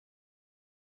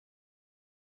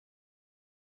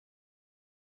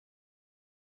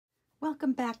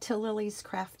Welcome back to Lily's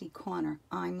Crafty Corner.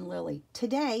 I'm Lily.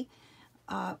 Today,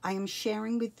 I am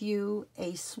sharing with you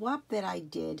a swap that I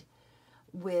did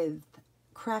with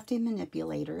Crafty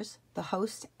Manipulators. The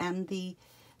host and the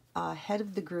head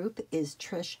of the group is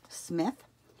Trish Smith.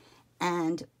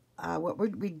 And what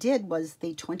we did was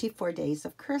the 24 Days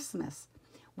of Christmas.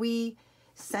 We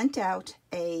sent out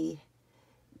a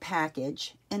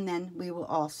package and then we will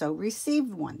also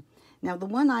receive one. Now, the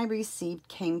one I received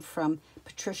came from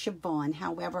Patricia Vaughn.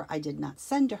 However, I did not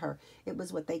send to her. It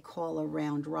was what they call a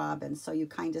round robin. So you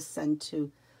kind of send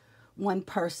to one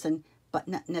person, but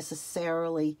not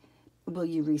necessarily will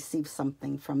you receive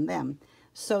something from them.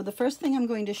 So the first thing I'm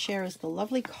going to share is the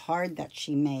lovely card that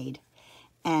she made.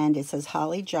 And it says,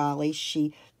 Holly Jolly.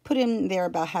 She put in there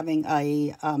about having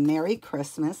a Merry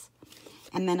Christmas.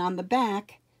 And then on the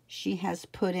back, she has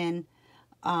put in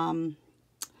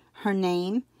her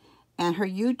name. And her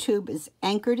YouTube is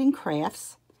Anchored in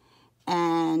Crafts.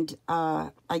 And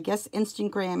I guess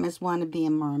Instagram is Wanna Be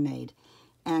a Mermaid.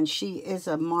 And she is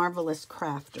a marvelous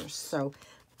crafter. So,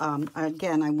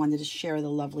 again, I wanted to share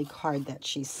the lovely card that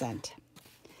she sent.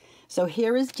 So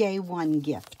here is day one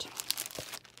gift.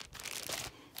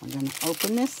 I'm going to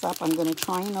open this up. I'm going to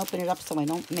try and open it up so I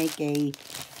don't make a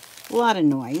lot of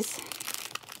noise.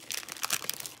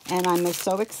 And I'm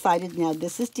so excited. Now,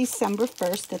 this is December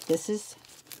 1st that this is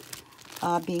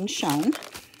being shown.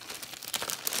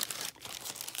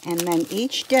 And then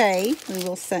each day we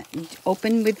will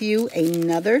open with you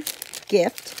another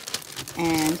gift,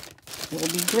 and it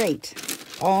will be great.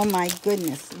 Oh my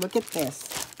goodness, look at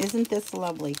this. Isn't this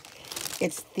lovely?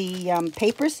 It's the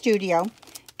Paper Studio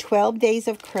 12 Days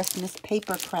of Christmas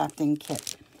Paper Crafting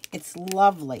Kit. It's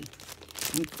lovely.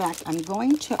 In fact, I'm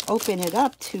going to open it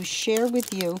up to share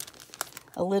with you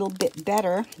a little bit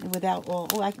better without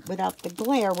the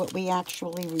glare what we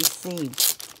actually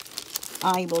received.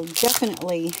 I will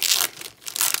definitely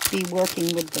be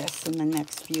working with this in the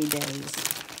next few days.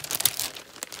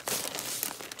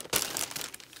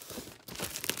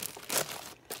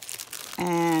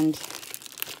 And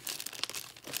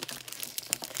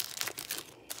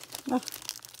let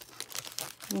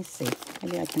me see,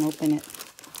 maybe I can open it.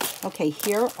 Okay,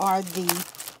 here are the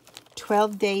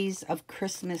 12 Days of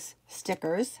Christmas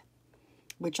stickers,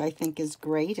 which I think is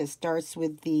great. It starts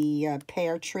with the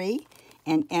pear tree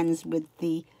and ends with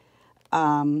the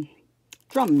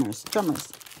drummers.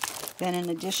 Then in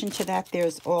addition to that,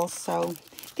 there's also,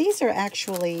 these are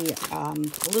actually a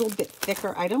little bit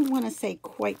thicker. I don't want to say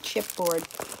quite chipboard,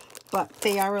 but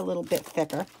they are a little bit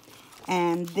thicker.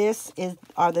 And this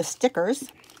are the stickers.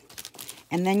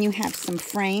 And then you have some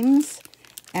frames.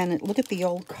 And look at the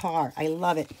old car. I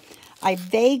love it. I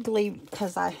vaguely,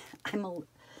 because I'm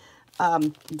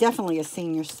definitely a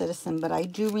senior citizen, but I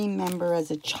do remember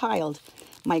as a child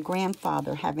my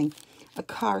grandfather having a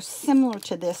car similar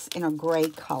to this in a gray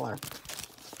color.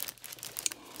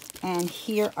 And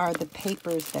here are the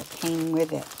papers that came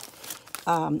with it.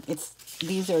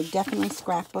 These are definitely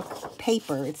scrapbook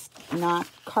paper. It's not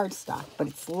cardstock, but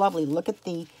it's lovely. Look at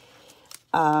the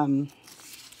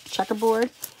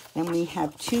checkerboard. Then we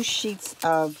have two sheets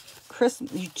of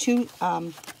Christmas,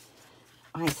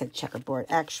 I said checkerboard.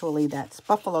 Actually, that's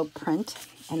buffalo print,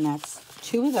 and that's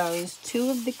two of those, two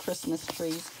of the Christmas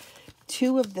trees,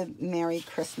 two of the Merry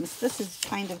Christmas. This is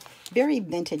kind of very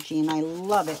vintagey, and I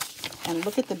love it. And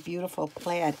look at the beautiful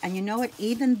plaid. And you know what?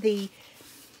 Even the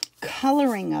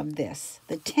coloring of this,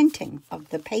 the tinting of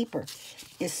the paper,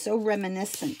 is so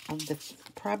reminiscent of the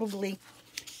probably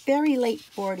very late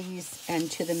 40s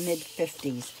and to the mid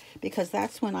 50s, because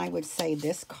that's when I would say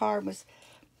this card was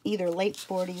either late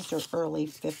 40s or early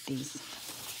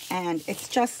 50s. And it's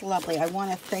just lovely. I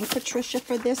want to thank Patricia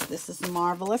for this. This is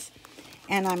marvelous.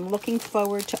 And I'm looking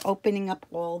forward to opening up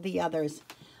all the others.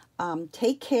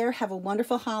 Take care. Have a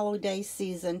wonderful holiday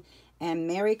season. And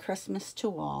Merry Christmas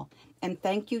to all. And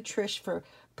thank you, Trish, for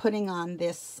putting on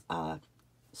this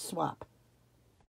swap.